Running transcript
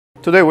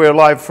Today we are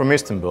live from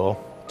Istanbul,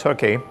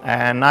 Turkey,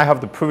 and I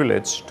have the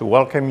privilege to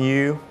welcome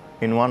you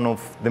in one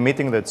of the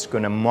meetings that's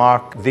going to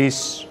mark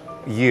this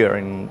year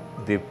in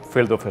the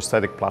field of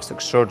aesthetic plastic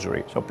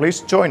surgery. So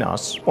please join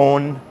us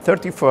on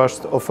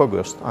 31st of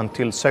August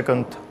until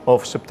 2nd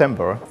of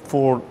September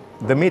for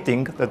the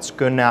meeting that's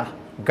going to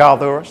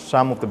gather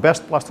some of the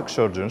best plastic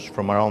surgeons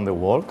from around the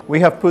world. We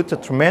have put a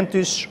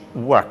tremendous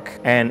work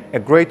and a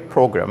great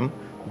program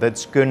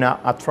that's going to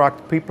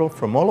attract people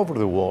from all over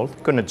the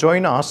world, going to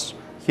join us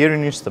here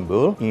in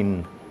Istanbul,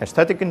 in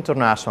Estetik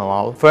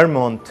International,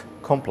 Fairmont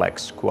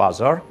Complex,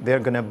 Quasar. They're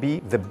going to be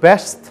the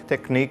best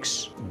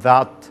techniques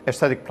that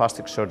aesthetic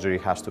plastic surgery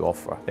has to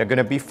offer. They're going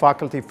to be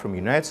faculty from the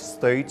United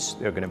States,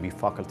 they're going to be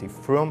faculty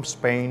from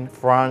Spain,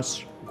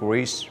 France,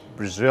 Greece,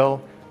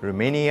 Brazil,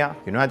 Romania,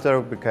 United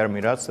Arab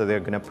Emirates. So they're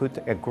going to put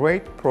a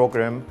great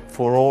program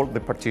for all the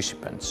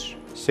participants.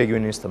 See you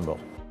in Istanbul.